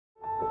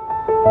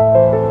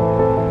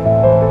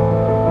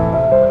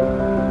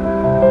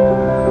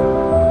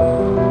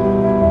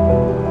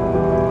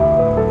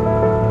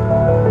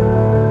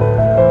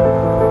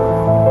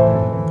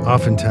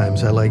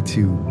Oftentimes, I like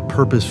to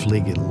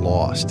purposefully get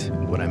lost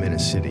when I'm in a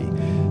city.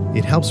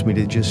 It helps me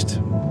to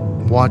just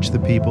watch the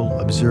people,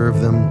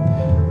 observe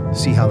them,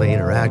 see how they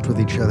interact with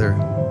each other.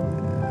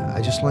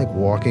 I just like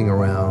walking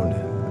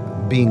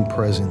around, being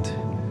present,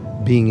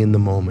 being in the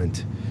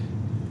moment,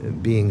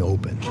 being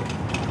open.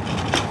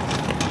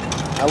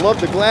 I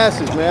love the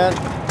glasses, man.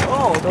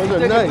 Oh, those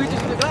are nice.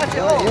 The glasses.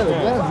 Yeah, the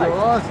glasses are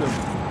awesome.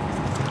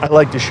 I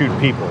like to shoot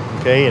people,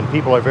 okay? And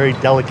people are very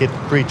delicate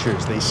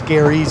creatures. They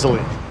scare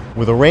easily.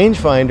 With a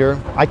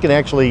rangefinder, I can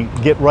actually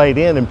get right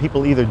in and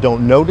people either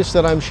don't notice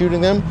that I'm shooting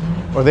them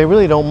or they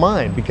really don't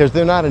mind because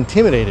they're not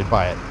intimidated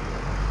by it.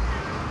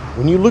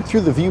 When you look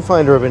through the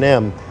viewfinder of an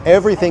M,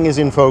 everything is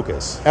in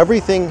focus.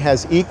 Everything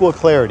has equal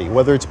clarity,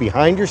 whether it's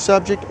behind your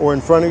subject or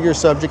in front of your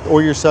subject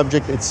or your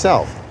subject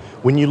itself.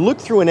 When you look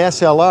through an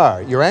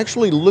SLR, you're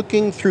actually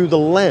looking through the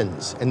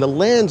lens, and the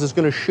lens is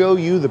going to show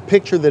you the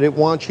picture that it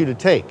wants you to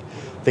take.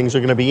 Things are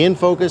going to be in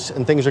focus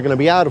and things are going to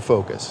be out of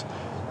focus.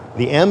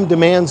 The M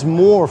demands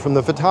more from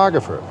the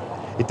photographer.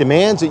 It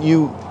demands that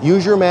you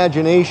use your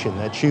imagination,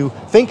 that you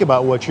think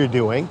about what you're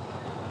doing,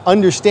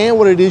 understand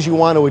what it is you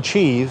want to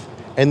achieve,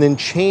 and then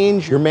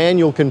change your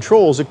manual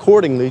controls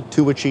accordingly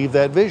to achieve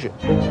that vision.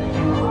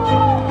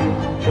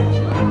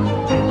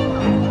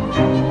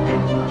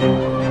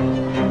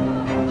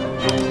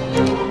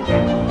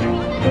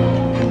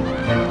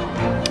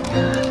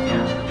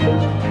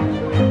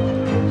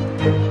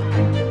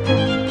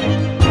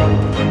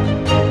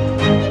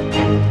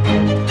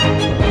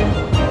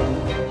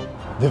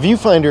 The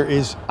viewfinder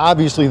is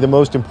obviously the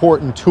most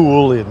important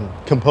tool in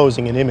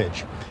composing an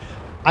image.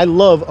 I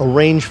love a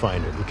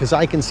rangefinder because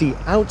I can see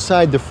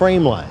outside the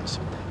frame lines.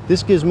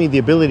 This gives me the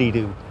ability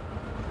to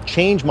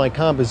change my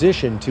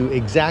composition to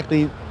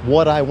exactly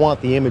what I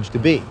want the image to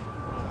be.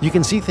 You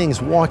can see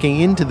things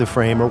walking into the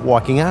frame or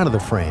walking out of the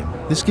frame.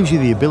 This gives you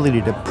the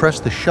ability to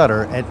press the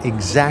shutter at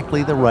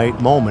exactly the right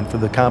moment for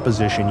the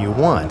composition you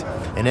want.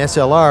 An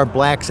SLR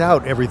blacks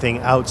out everything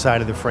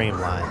outside of the frame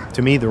line.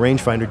 To me, the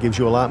rangefinder gives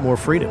you a lot more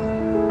freedom.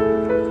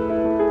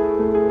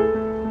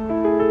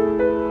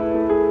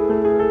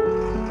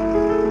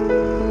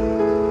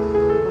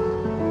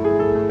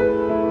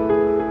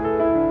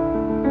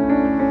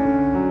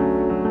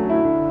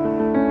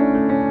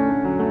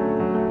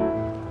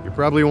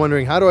 Probably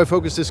wondering, how do I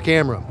focus this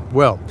camera?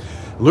 Well,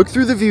 look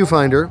through the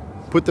viewfinder,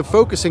 put the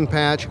focusing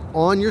patch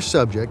on your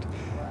subject,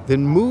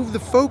 then move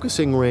the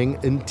focusing ring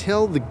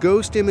until the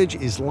ghost image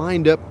is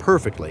lined up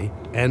perfectly,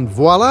 and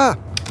voila,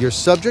 your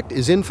subject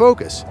is in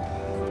focus.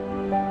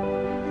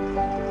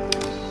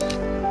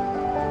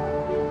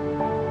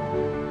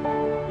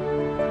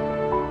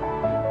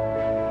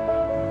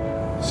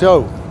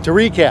 So, to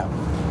recap,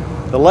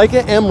 the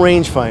Leica M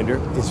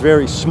Rangefinder is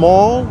very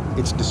small,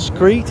 it's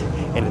discreet,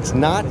 and it's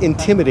not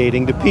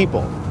intimidating to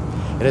people.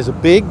 It has a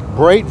big,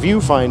 bright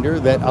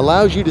viewfinder that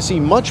allows you to see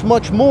much,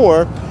 much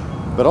more,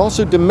 but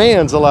also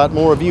demands a lot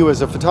more of you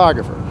as a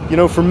photographer. You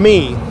know, for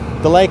me,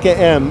 the Leica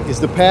M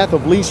is the path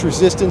of least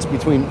resistance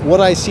between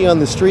what I see on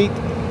the street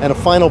and a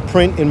final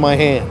print in my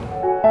hand.